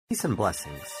Peace and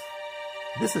blessings.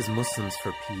 This is Muslims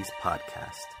for Peace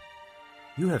podcast.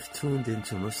 You have tuned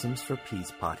into Muslims for Peace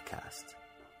podcast.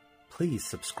 Please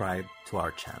subscribe to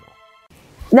our channel.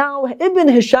 Now, Ibn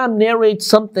Hisham narrates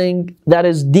something that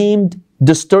is deemed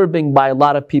disturbing by a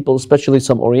lot of people, especially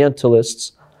some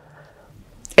Orientalists.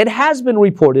 It has been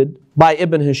reported by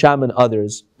Ibn Hisham and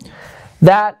others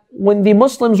that when the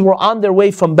Muslims were on their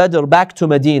way from Badr back to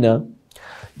Medina,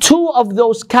 2 of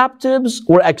those captives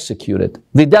were executed.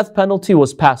 The death penalty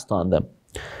was passed on them.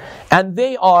 And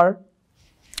they are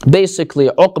basically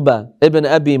Uqba ibn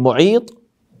Abi Mu'ayt,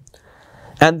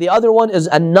 and the other one is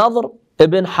An-Nadhr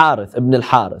ibn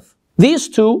al-Harith. These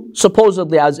 2,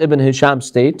 supposedly, as Ibn Hisham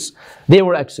states, they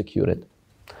were executed.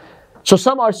 So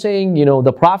some are saying,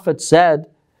 the Prophet said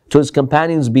to his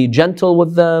companions, be gentle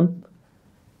with them,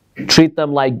 treat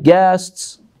them like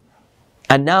guests,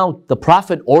 and now the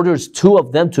Prophet orders 2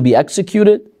 of them to be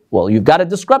executed? Well, you've got a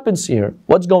discrepancy here.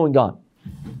 What's going on?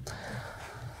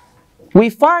 We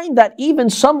find that even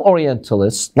some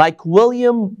Orientalists, like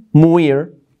William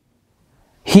Muir,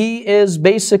 he is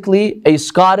basically a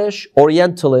Scottish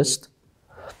Orientalist.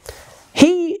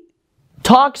 He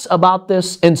talks about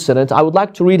this incident. I would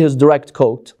like to read his direct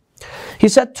quote. He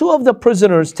said, 2 of the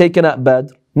prisoners taken at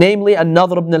Badr, namely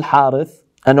An-Nadhr ibn al-Harith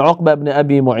and Uqba ibn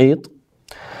Abi Mu'ayt,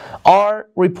 are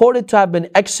reported to have been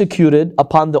executed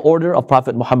upon the order of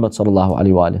Prophet Muhammad sallallahu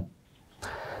alaihi wasallam.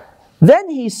 Then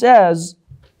he says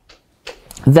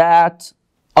that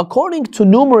according to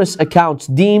numerous accounts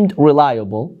deemed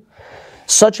reliable,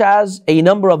 such as a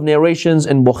number of narrations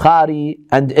in Bukhari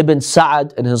and Ibn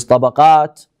Sa'ad in his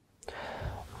Tabaqat,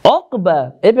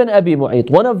 Uqba ibn Abi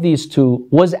Mu'ayt, one of these 2,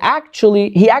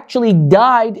 he actually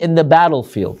died in the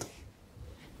battlefield.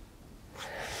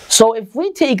 So if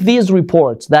we take these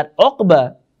reports that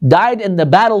Uqba died in the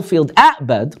battlefield at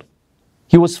Badr,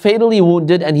 he was fatally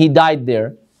wounded and he died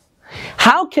there,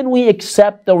 how can we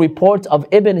accept the report of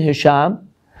Ibn Hisham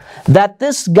that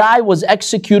this guy was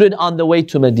executed on the way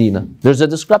to Medina? There's a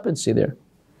discrepancy there.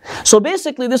 So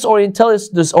basically this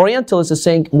Orientalist is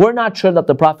saying, we're not sure that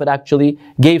the Prophet actually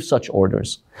gave such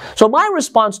orders. So my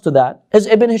response to that is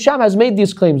Ibn Hisham has made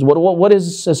these claims. What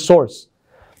is his source?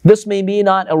 This may be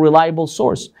not a reliable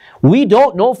source. We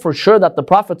don't know for sure that the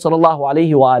Prophet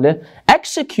ﷺ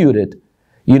executed,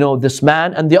 this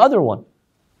man and the other one.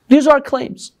 These are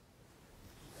claims.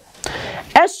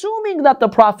 Assuming that the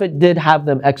Prophet did have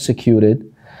them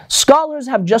executed, scholars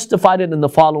have justified it in the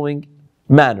following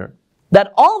manner.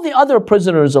 That all the other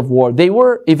prisoners of war, they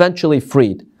were eventually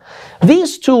freed.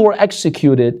 These 2 were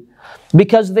executed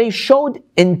because they showed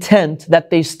intent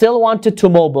that they still wanted to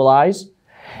mobilize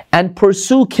and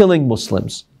pursue killing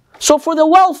Muslims. So for the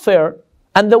welfare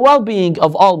and the well-being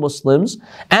of all Muslims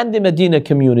and the Medina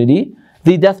community,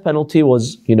 the death penalty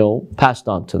was, passed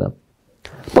on to them.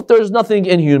 But there's nothing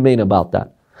inhumane about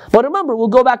that. But remember, we'll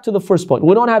go back to the first point.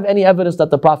 We don't have any evidence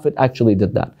that the Prophet actually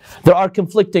did that. There are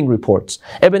conflicting reports.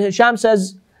 Ibn Hisham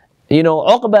says,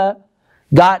 Uqba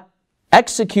got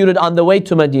executed on the way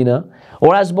to Medina,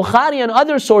 whereas Bukhari and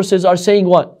other sources are saying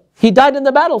what? He died in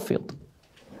the battlefield.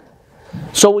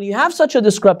 So when you have such a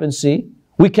discrepancy,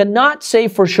 we cannot say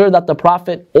for sure that the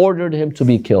Prophet ordered him to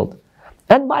be killed.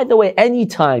 And by the way,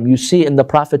 anytime you see in the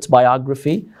Prophet's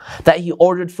biography that he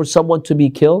ordered for someone to be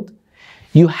killed,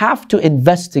 you have to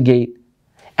investigate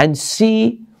and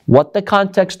see what the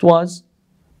context was.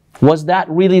 Was that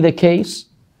really the case?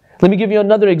 Let me give you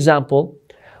another example.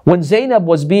 When Zainab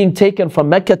was being taken from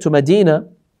Mecca to Medina,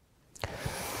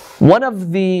 one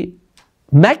of the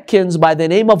Meccans by the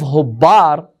name of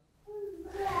Hubbar,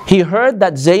 he heard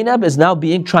that Zainab is now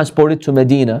being transported to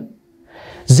Medina.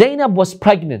 Zainab was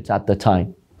pregnant at the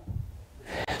time.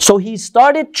 So he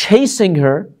started chasing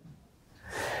her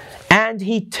and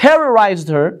he terrorized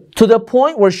her to the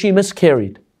point where she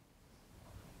miscarried.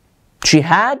 She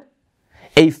had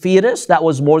a fetus that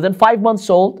was more than 5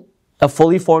 months old, a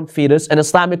fully formed fetus. In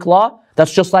Islamic law,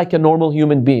 that's just like a normal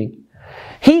human being.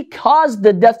 He caused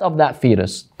the death of that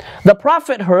fetus. The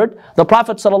Prophet heard, the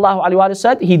Prophet ﷺ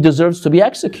said, he deserves to be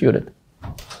executed.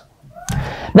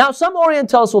 Now some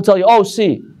Orientalists will tell you, oh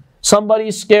see, somebody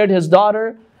scared his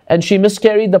daughter and she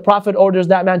miscarried, the Prophet orders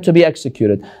that man to be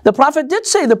executed. The Prophet did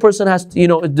say the person has,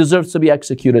 it deserves to be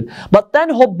executed. But then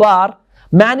Hubbar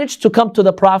managed to come to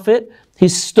the Prophet. He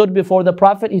stood before the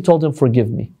Prophet, he told him,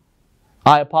 forgive me.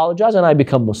 I apologize and I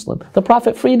become Muslim. The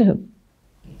Prophet freed him.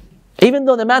 Even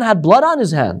though the man had blood on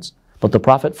his hands, but the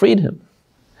Prophet freed him.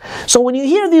 So when you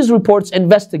hear these reports,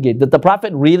 investigate. Did the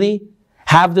Prophet really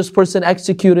have this person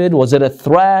executed? Was it a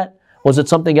threat? Was it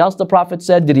something else the Prophet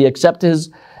said? Did he accept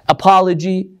his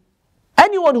apology?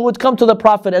 Anyone who would come to the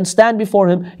Prophet and stand before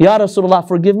him, Ya Rasulullah,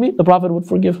 forgive me, the Prophet would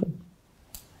forgive him.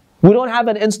 We don't have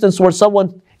an instance where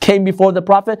someone came before the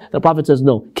Prophet says,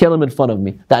 no, kill him in front of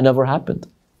me. That never happened.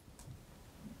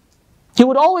 He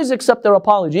would always accept their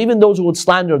apology, even those who would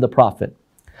slander the Prophet.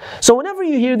 So whenever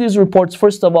you hear these reports,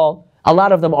 first of all, a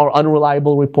lot of them are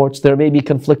unreliable reports. There may be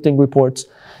conflicting reports.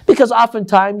 Because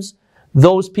oftentimes,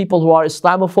 those people who are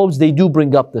Islamophobes, they do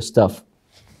bring up this stuff.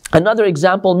 Another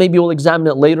example, maybe we'll examine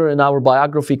it later in our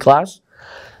biography class.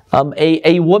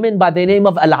 A woman by the name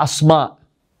of Al-Asma.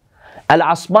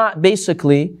 Al-Asma,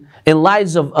 basically, in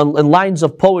lines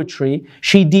of poetry,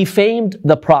 she defamed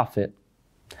the Prophet.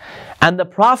 And the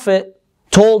Prophet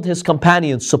told his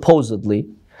companions, supposedly,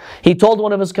 he told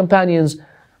one of his companions,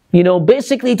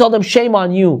 basically he told them, shame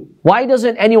on you. Why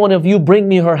doesn't any one of you bring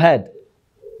me her head?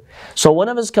 So one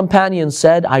of his companions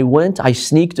said, I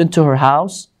sneaked into her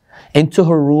house, into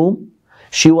her room.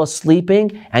 She was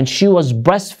sleeping and she was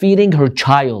breastfeeding her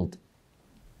child.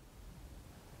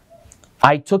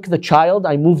 I took the child,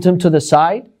 I moved him to the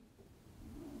side,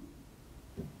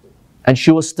 and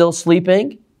she was still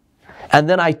sleeping. And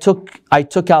then I took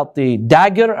out the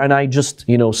dagger and I just,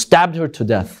 stabbed her to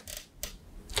death.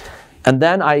 And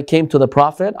then I came to the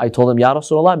Prophet, I told him, Ya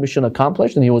Rasulullah, mission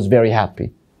accomplished, and he was very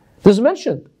happy. This is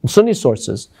mentioned in Sunni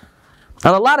sources.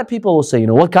 And a lot of people will say,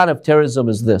 what kind of terrorism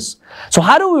is this? So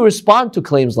how do we respond to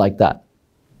claims like that?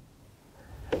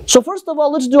 So first of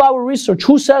all, let's do our research.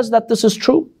 Who says that this is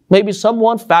true? Maybe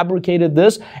someone fabricated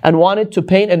this and wanted to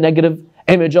paint a negative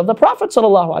image of the Prophet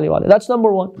ﷺ. That's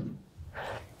number one.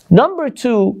 Number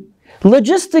two,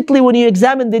 logistically, when you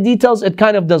examine the details, it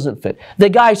kind of doesn't fit. The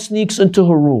guy sneaks into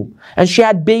her room, and she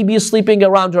had babies sleeping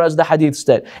around her, as the hadith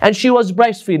said, and she was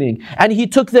breastfeeding, and he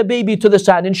took the baby to the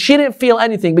side, and she didn't feel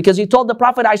anything because he told the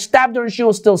Prophet, I stabbed her and she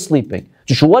was still sleeping.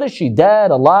 What is she,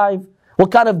 dead, alive?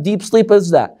 What kind of deep sleep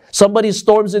is that? Somebody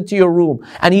storms into your room,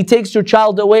 and he takes your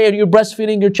child away, and you're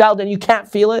breastfeeding your child, and you can't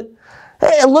feel it?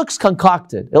 It looks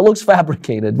concocted. It looks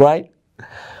fabricated, right?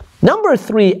 Number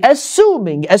three,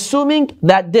 assuming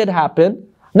that did happen,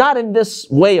 not in this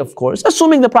way, of course,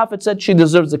 assuming the Prophet said she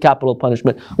deserves the capital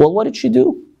punishment. Well, what did she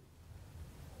do?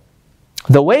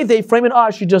 The way they frame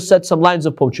it, she just said some lines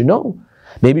of poetry. No.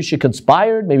 Maybe she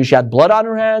conspired. Maybe she had blood on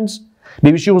her hands.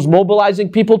 Maybe she was mobilizing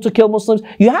people to kill Muslims.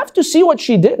 You have to see what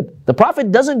she did. The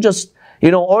Prophet doesn't just,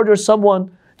 order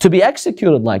someone to be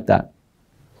executed like that.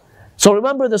 So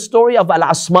remember the story of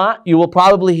Al-Asma. You will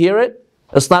probably hear it.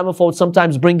 Islamophobes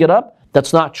sometimes bring it up.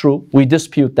 That's not true. We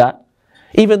dispute that.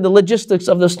 Even the logistics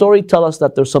of the story tell us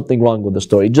that there's something wrong with the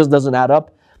story. It just doesn't add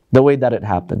up the way that it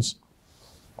happens.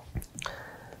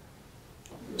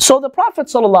 So the Prophet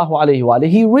ﷺ,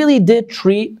 he really did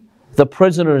treat the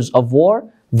prisoners of war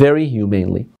very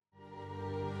humanely.